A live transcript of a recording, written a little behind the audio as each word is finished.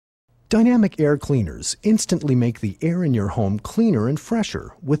Dynamic air cleaners instantly make the air in your home cleaner and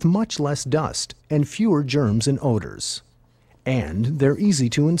fresher with much less dust and fewer germs and odors. And they're easy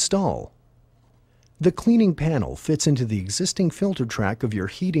to install. The cleaning panel fits into the existing filter track of your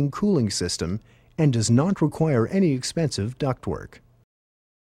heating-cooling system and does not require any expensive ductwork.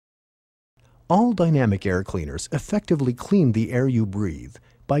 All dynamic air cleaners effectively clean the air you breathe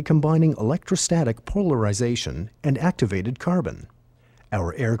by combining electrostatic polarization and activated carbon.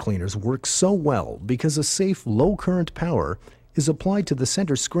 Our air cleaners work so well because a safe low-current power is applied to the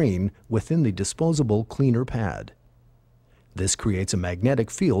center screen within the disposable cleaner pad. This creates a magnetic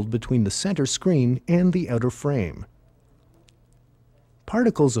field between the center screen and the outer frame.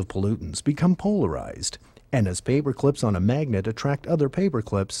 Particles of pollutants become polarized, and as paper clips on a magnet attract other paper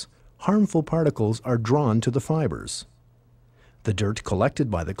clips, harmful particles are drawn to the fibers. The dirt collected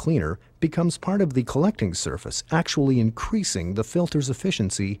by the cleaner becomes part of the collecting surface, actually increasing the filter's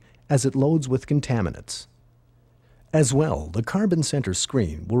efficiency as it loads with contaminants. As well, the carbon center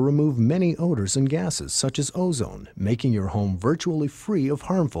screen will remove many odors and gases such as ozone, making your home virtually free of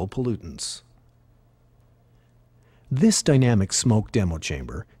harmful pollutants. This dynamic smoke demo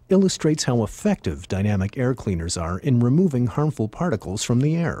chamber illustrates how effective dynamic air cleaners are in removing harmful particles from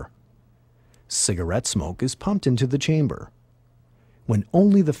the air. Cigarette smoke is pumped into the chamber. When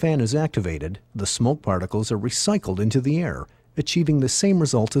only the fan is activated, the smoke particles are recycled into the air, achieving the same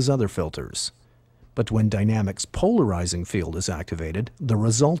result as other filters. But when Dynamic's polarizing field is activated, the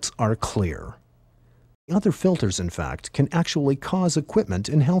results are clear. Other filters, in fact, can actually cause equipment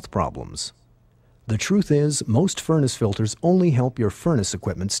and health problems. The truth is, most furnace filters only help your furnace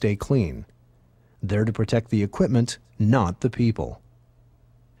equipment stay clean. They're to protect the equipment, not the people.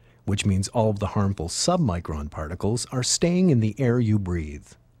 Which means all of the harmful sub-micron particles are staying in the air you breathe.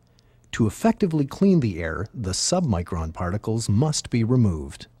 To effectively clean the air, the sub-micron particles must be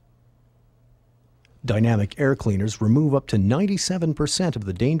removed. Dynamic air cleaners remove up to 97% of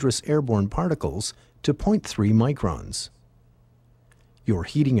the dangerous airborne particles to 0.3 microns. Your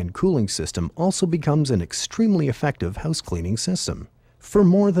heating and cooling system also becomes an extremely effective house cleaning system. For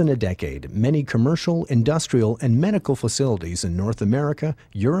more than a decade, many commercial, industrial, and medical facilities in North America,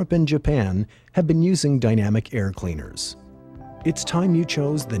 Europe, and Japan have been using dynamic air cleaners. It's time you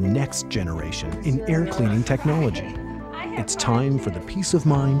chose the next generation in air cleaning technology. It's time for the peace of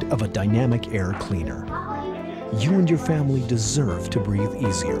mind of a dynamic air cleaner. You and your family deserve to breathe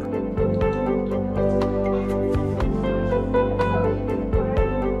easier.